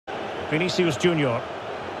Vinicius Junior.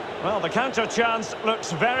 Well, the counter chance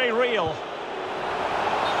looks very real.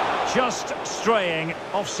 Just straying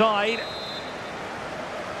offside.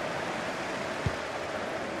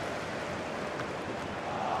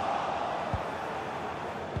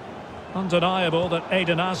 Undeniable that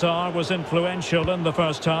Eden Hazard was influential in the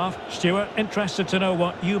first half. Stuart, interested to know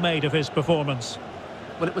what you made of his performance.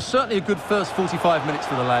 Well, it was certainly a good first 45 minutes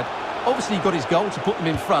for the lad. Obviously he got his goal to put them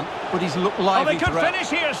in front, but he's looked lively. Oh, they could throughout. finish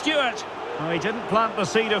here, Stuart. Well, he didn't plant the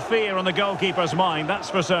seed of fear on the goalkeeper's mind, that's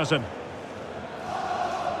for certain.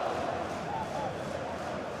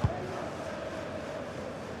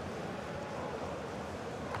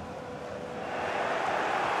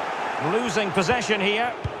 Losing possession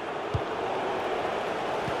here.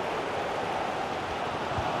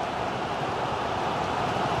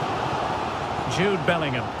 Jude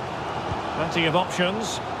Bellingham. Plenty of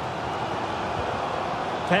options.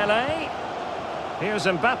 Pele. Here's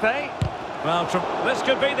Mbappe. Well, this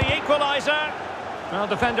could be the equaliser. Well,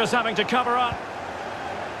 defenders having to cover up.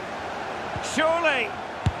 Surely.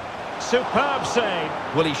 Superb save.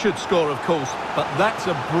 Well, he should score, of course, but that's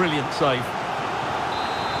a brilliant save.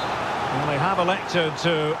 Well, they have elected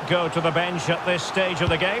to go to the bench at this stage of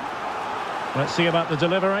the game. Let's see about the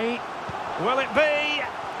delivery. Will it be?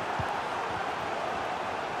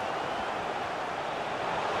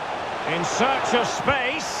 In search of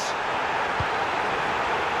space.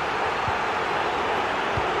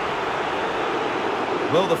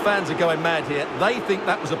 Well, the fans are going mad here. They think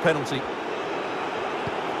that was a penalty.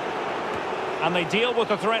 And they deal with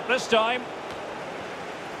the threat this time.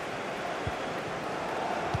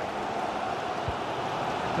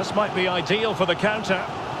 This might be ideal for the counter.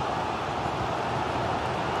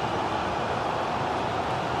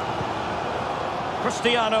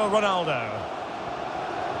 Cristiano Ronaldo.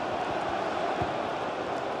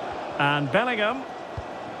 And Bellingham.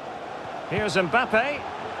 Here's Mbappe.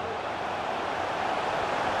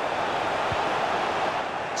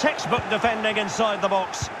 Textbook defending inside the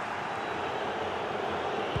box.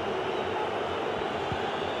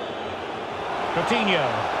 Coutinho.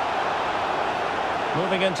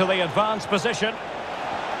 Moving into the advanced position.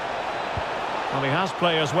 Well, he has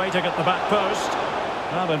players waiting at the back post.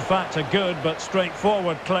 And in fact, a good but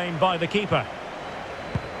straightforward claim by the keeper.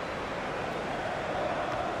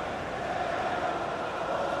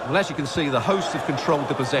 Well, as you can see, the hosts have controlled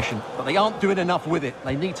the possession, but they aren't doing enough with it.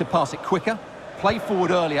 They need to pass it quicker, play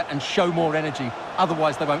forward earlier and show more energy.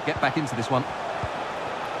 Otherwise, they won't get back into this one.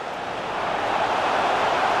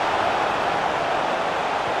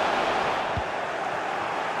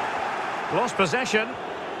 Lost possession.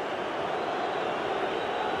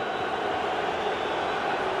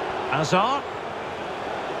 Hazard.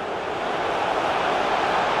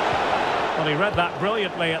 Well, he read that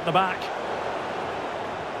brilliantly at the back.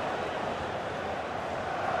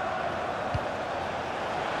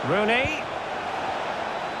 Rooney.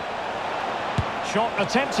 Shot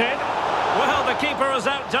attempted. Well, the keeper has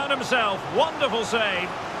outdone himself. Wonderful save.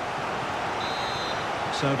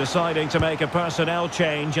 So deciding to make a personnel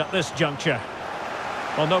change at this juncture.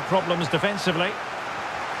 Well, no problems defensively.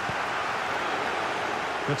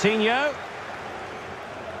 Coutinho.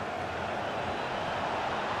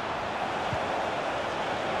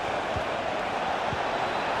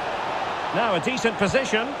 Now a decent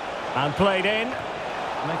position. And played in.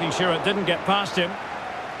 Making sure it didn't get past him.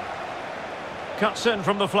 Cuts in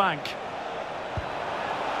from the flank.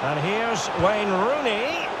 And here's Wayne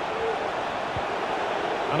Rooney.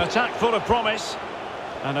 An attack full of promise.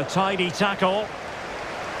 And a tidy tackle.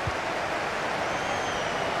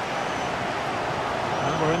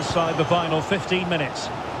 And we're inside the final 15 minutes.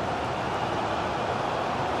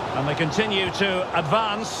 And they continue to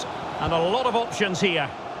advance. And a lot of options here.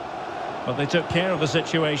 But they took care of the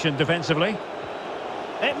situation defensively.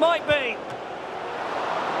 It might be.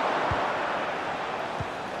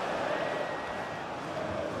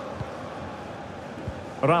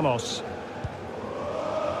 Ramos.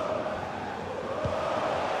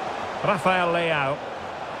 Rafael Leao.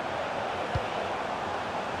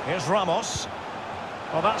 Here's Ramos.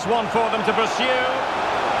 Well, that's one for them to pursue.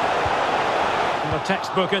 And a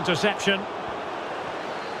textbook interception.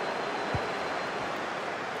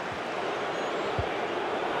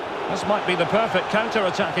 This might be the perfect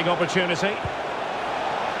counter-attacking opportunity.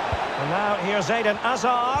 And now here's Eden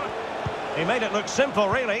Hazard. He made it look simple,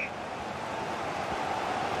 really.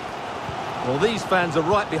 Well, these fans are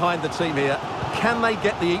right behind the team here. Can they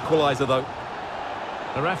get the equaliser, though?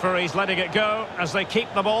 The referee's letting it go as they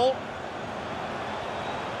keep the ball.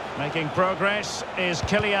 Making progress is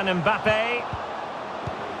Kylian Mbappe.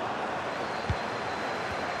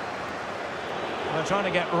 They're trying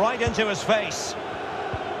to get right into his face.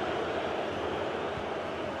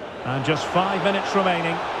 And just 5 minutes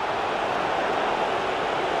remaining.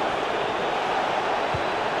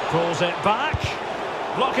 Pulls it back.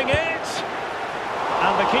 Blocking it.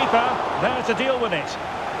 And the keeper there to deal with it.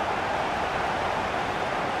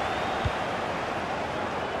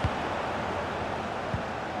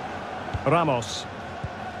 Ramos.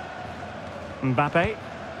 Mbappe.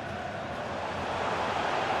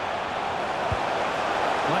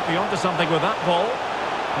 Might be onto something with that ball.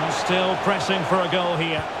 And still pressing for a goal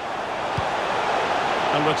here.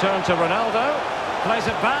 And return to Ronaldo. Plays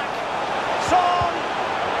it back. Son!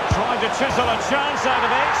 Trying to chisel a chance out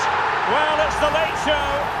of it. Well, it's the late show.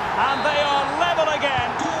 And they are level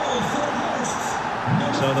again.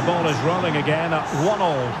 So the ball is rolling again at 1-1.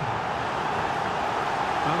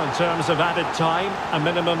 Well, in terms of added time, a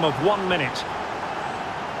minimum of 1 minute.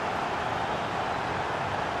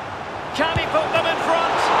 Can he put them in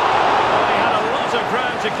front? Oh, he had a lot of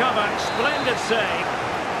ground to cover. Splendid save.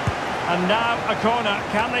 And now a corner.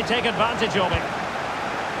 Can they take advantage of it?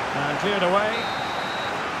 And cleared away.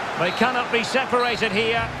 They cannot be separated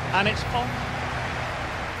here. And it's on.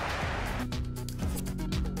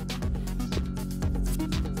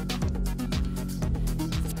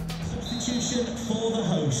 For the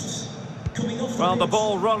hosts. Well, the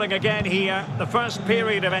ball rolling again here, the first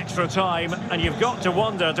period of extra time, and you've got to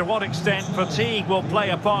wonder to what extent fatigue will play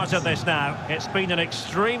a part in this now. It's been an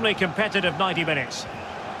extremely competitive 90 minutes.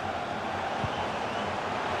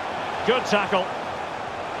 Good tackle.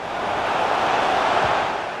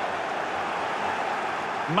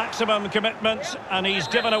 Maximum commitment, and he's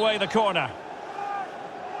given away the corner.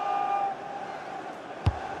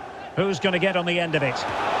 Who's going to get on the end of it?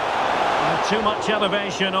 Too much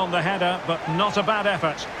elevation on the header, but not a bad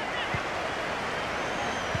effort.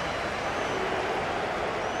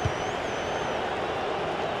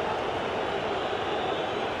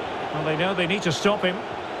 Well, they know they need to stop him.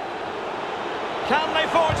 Can they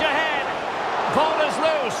forge ahead? Ball is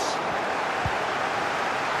loose.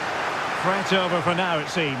 Threat over for now, it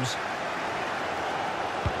seems.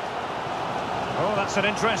 Oh, that's an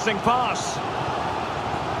interesting pass.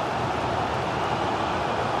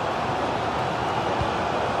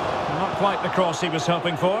 Quite the cross he was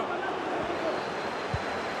hoping for.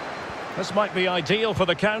 This might be ideal for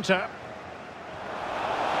the counter.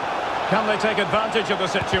 Can they take advantage of the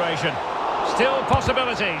situation? Still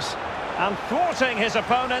possibilities. And thwarting his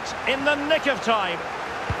opponent in the nick of time.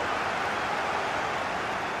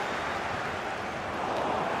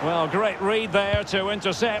 Well, great read there to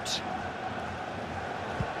intercept.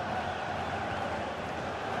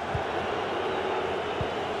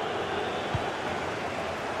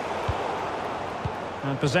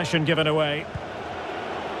 And possession given away.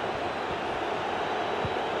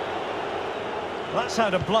 That's how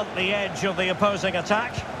to blunt the edge of the opposing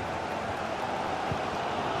attack.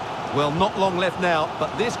 Well, not long left now,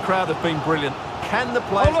 but this crowd have been brilliant. Can the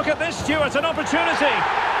players... Oh, look at this, Stuart, an opportunity.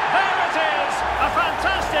 There it is, a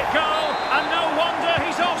fantastic goal, and no wonder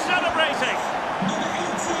he's off celebrating.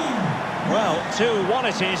 Well, 2-1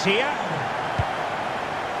 it is here.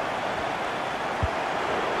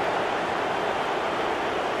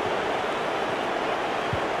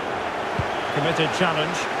 Committed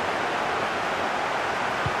challenge.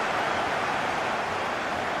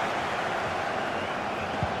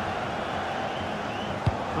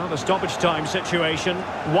 Well, the stoppage time situation,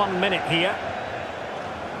 1 minute here.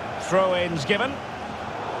 Throw-ins given.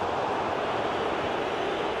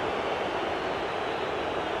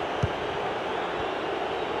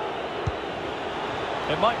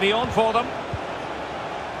 It might be on for them.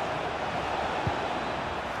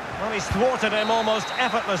 Well, he's thwarted him almost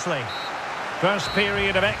effortlessly. First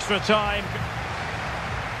period of extra time.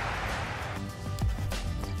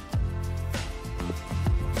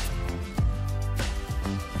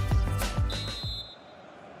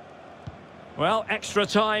 Well, extra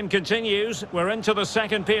time continues. We're into the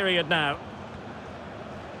second period now.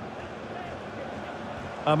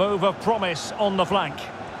 A move of promise on the flank.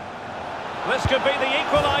 This could be the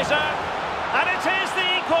equaliser. And it is the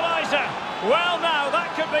equaliser. Well, now,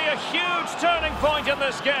 that could be a huge turning point in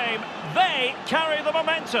this game. They carry the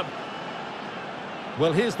momentum.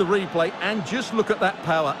 Well, here's the replay, and just look at that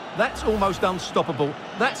power. That's almost unstoppable.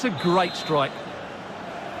 That's a great strike.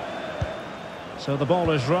 So the ball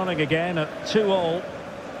is running again at 2-2.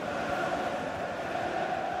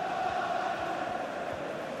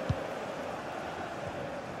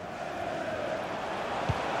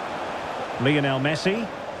 Lionel Messi.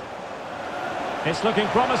 It's looking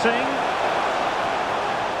promising.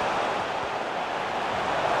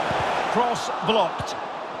 Cross blocked.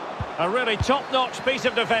 A really top-notch piece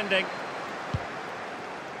of defending.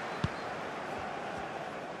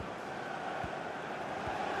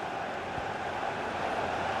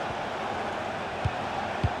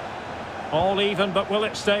 All even, but will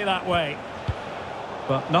it stay that way?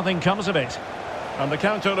 But nothing comes of it. And the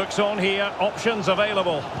counter looks on here. Options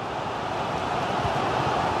available.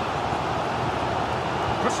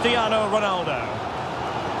 Cristiano Ronaldo.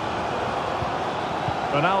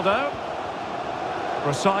 Ronaldo.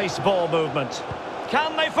 Precise ball movement.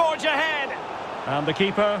 Can they forge ahead? And the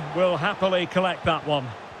keeper will happily collect that one.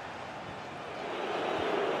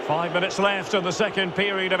 5 minutes left in the second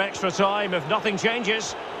period of extra time. If nothing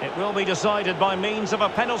changes, it will be decided by means of a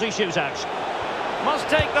penalty shootout. Must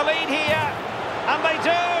take the lead here. And they do.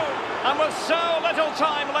 And with so little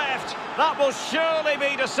time left, that will surely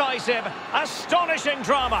be decisive. Astonishing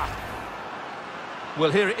drama. Well,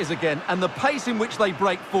 here it is again, and the pace in which they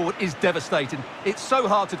break forward is devastating. It's so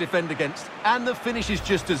hard to defend against, and the finish is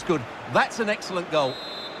just as good. That's an excellent goal.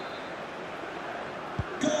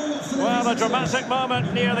 Well, a dramatic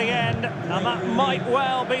moment near the end, and that might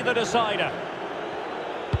well be the decider.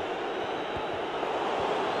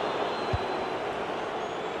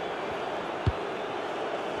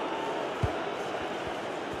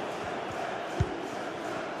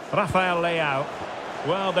 Rafael Leao.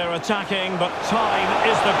 Well, they're attacking, but time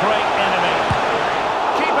is the great enemy.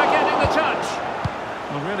 Keeper getting the touch.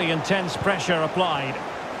 Well, really intense pressure applied.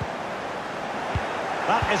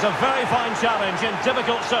 That is a very fine challenge in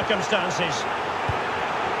difficult circumstances.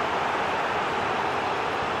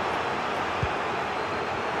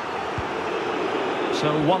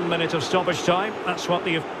 So 1 minute of stoppage time. That's what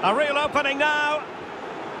the... A real opening now.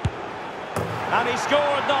 And he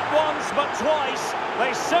scored not once, but twice.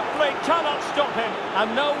 They simply cannot stop him.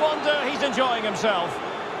 And no wonder he's enjoying himself.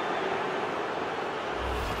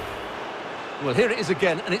 Well, here it is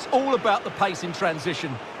again, and it's all about the pace in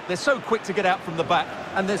transition. They're so quick to get out from the back,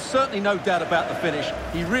 and there's certainly no doubt about the finish.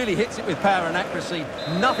 He really hits it with power and accuracy.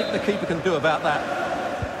 Nothing the keeper can do about that.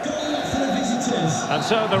 And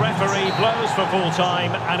so the referee blows for full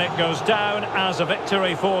time, and it goes down as a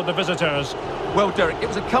victory for the visitors. Well, Derek, it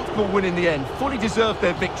was a comfortable win in the end. Fully deserved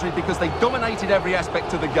their victory because they dominated every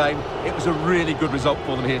aspect of the game. It was a really good result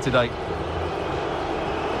for them here today.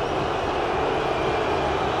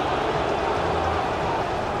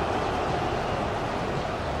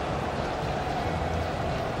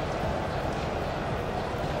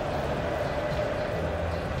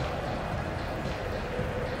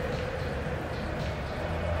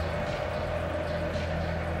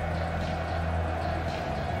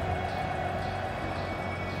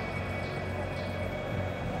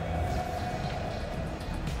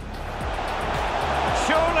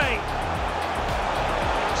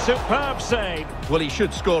 Superb save. Well, he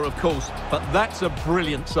should score, of course, but that's a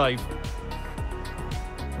brilliant save.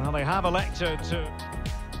 Well, they have elected to...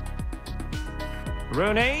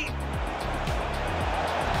 Rooney.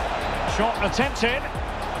 Shot attempted.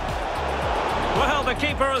 Well, the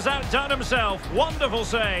keeper has outdone himself. Wonderful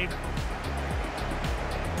save.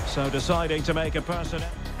 So deciding to make a person...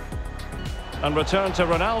 And return to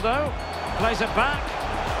Ronaldo. Plays it back.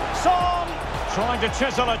 Son! Trying to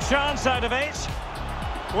chisel a chance out of it.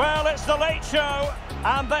 Well, it's the late show,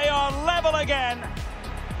 and they are level again.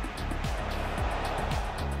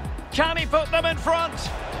 Can he put them in front?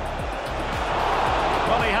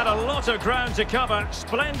 Well, he had a lot of ground to cover.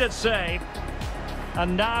 Splendid save.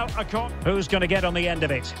 And now, who's going to get on the end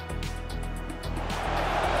of it?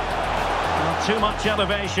 Well, too much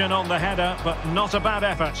elevation on the header, but not a bad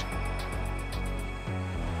effort.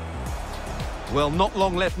 Well, not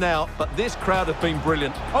long left now, but this crowd have been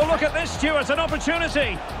brilliant. Oh, look at this, Stuart, an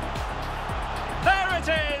opportunity. There it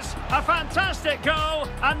is, a fantastic goal,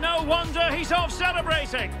 and no wonder he's off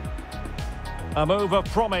celebrating. A move of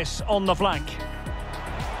promise on the flank.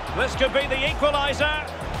 This could be the equaliser.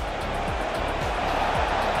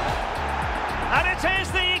 And it is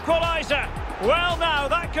the equaliser. Well, now,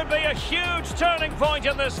 that could be a huge turning point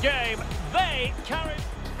in this game. They carry...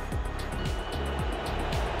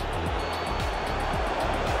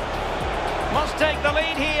 Must take the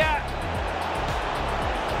lead here.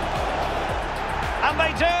 And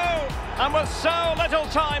they do. And with so little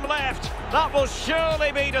time left, that will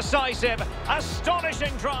surely be decisive.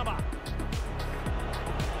 Astonishing drama.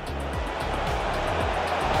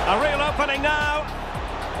 A real opening now.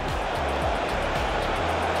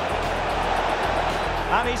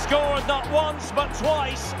 And he scored not once, but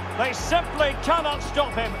twice. They simply cannot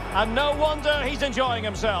stop him. And no wonder he's enjoying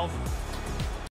himself.